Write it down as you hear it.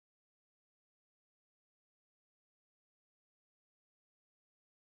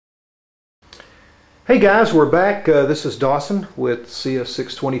Hey guys, we're back. This is Dawson with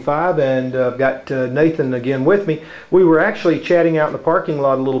CS625, and I've got Nathan again with me. We were actually chatting out in the parking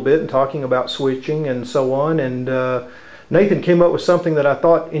lot a little bit and talking about switching and so on, and Nathan came up with something that I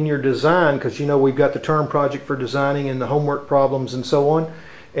thought in your design, because you know we've got the term project for designing and the homework problems and so on,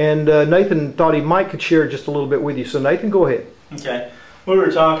 and Nathan thought he might could share just a little bit with you. So Nathan, go ahead. Okay. What we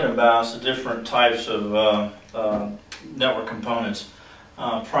were talking about is the different types of network components.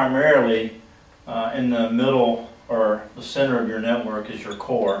 Primarily, in the middle or the center of your network is your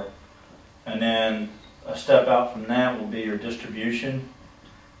core, and then a step out from that will be your distribution,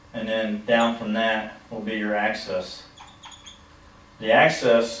 and then down from that will be your access. The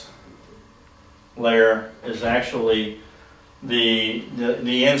access layer is actually the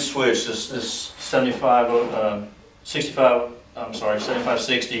end switch, this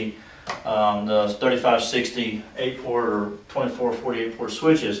 7560, the 3560 8-port or 2440 8-port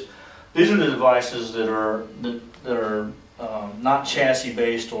switches. These are the devices that are not chassis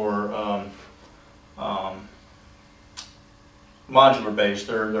based or modular based.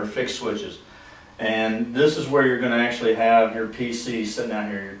 They're fixed switches, and this is where you're going to actually have your PC sitting out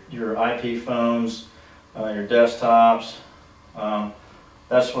here, your IP phones, your desktops.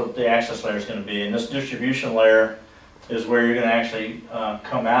 That's what the access layer is going to be, and this distribution layer is where you're going to actually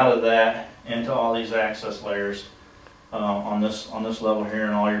come out of that into all these access layers. On this level here,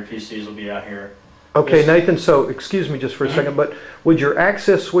 and all your PCs will be out here. Okay, Nathan, so excuse me just for a second, but would your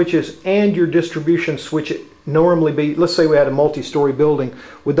access switches and your distribution switch normally be, let's say we had a multi-story building,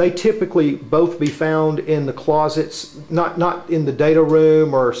 would they typically both be found in the closets, not in the data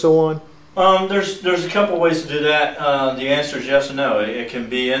room or so on? There's a couple ways to do that. The answer is yes and no. It can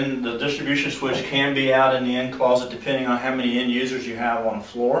be in the distribution switch, can be out in the end closet depending on how many end users you have on the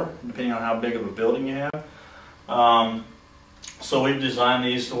floor, depending on how big of a building you have. So we've designed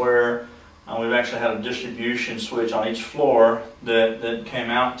these to where we've actually had a distribution switch on each floor that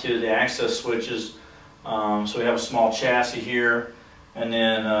came out to the access switches. So we have a small chassis here, and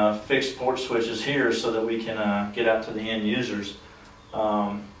then fixed port switches here so that we can get out to the end users.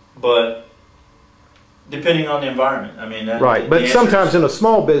 But depending on the environment, I mean, right. But sometimes in a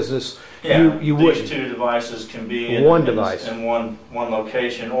small business, yeah, you would. These two devices can be in one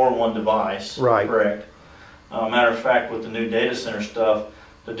location or one device. Right. Correct. Matter of fact, with the new data center stuff,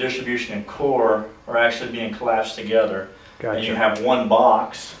 the distribution and core are actually being collapsed together. Gotcha. And you have one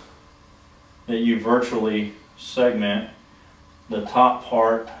box that you virtually segment. The top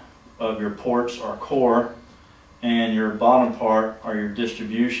part of your ports are core, and your bottom part are your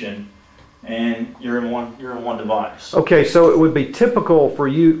distribution, and you're in one device. Okay, so it would be typical for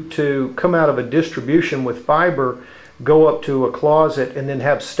you to come out of a distribution with fiber, go up to a closet, and then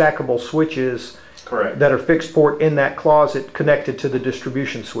have stackable switches. Correct. That are fixed port in that closet connected to the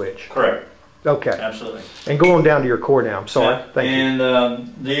distribution switch. Correct. Okay. Absolutely. And going down to your core now. I'm sorry. Yeah. Thank you.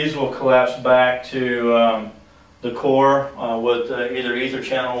 And these will collapse back to the core with either Ether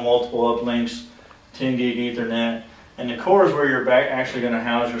channel, multiple uplinks, 10 gig Ethernet. And the core is where you're actually going to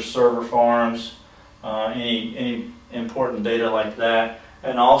house your server farms, any important data like that,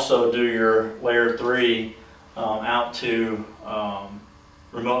 and also do your layer 3 out to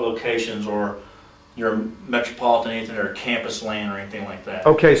remote locations or your metropolitan Ethernet or campus LAN or anything like that.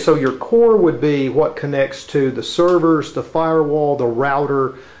 Okay, so your core would be what connects to the servers, the firewall, the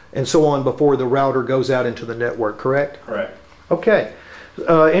router, and so on before the router goes out into the network, correct? Correct. Okay.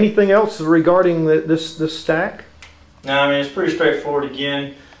 Anything else regarding this stack? No, I mean, it's pretty straightforward.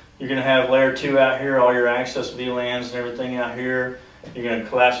 Again, you're going to have layer 2 out here, all your access VLANs and everything out here. You're going to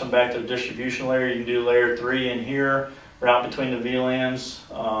collapse them back to the distribution layer. You can do layer 3 in here, route between the VLANs,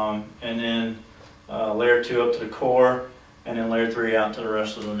 and then layer 2 up to the core, and then layer 3 out to the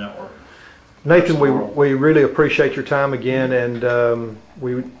rest of the network. Nathan, we really appreciate your time again, and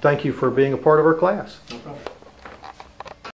we thank you for being a part of our class. No problem.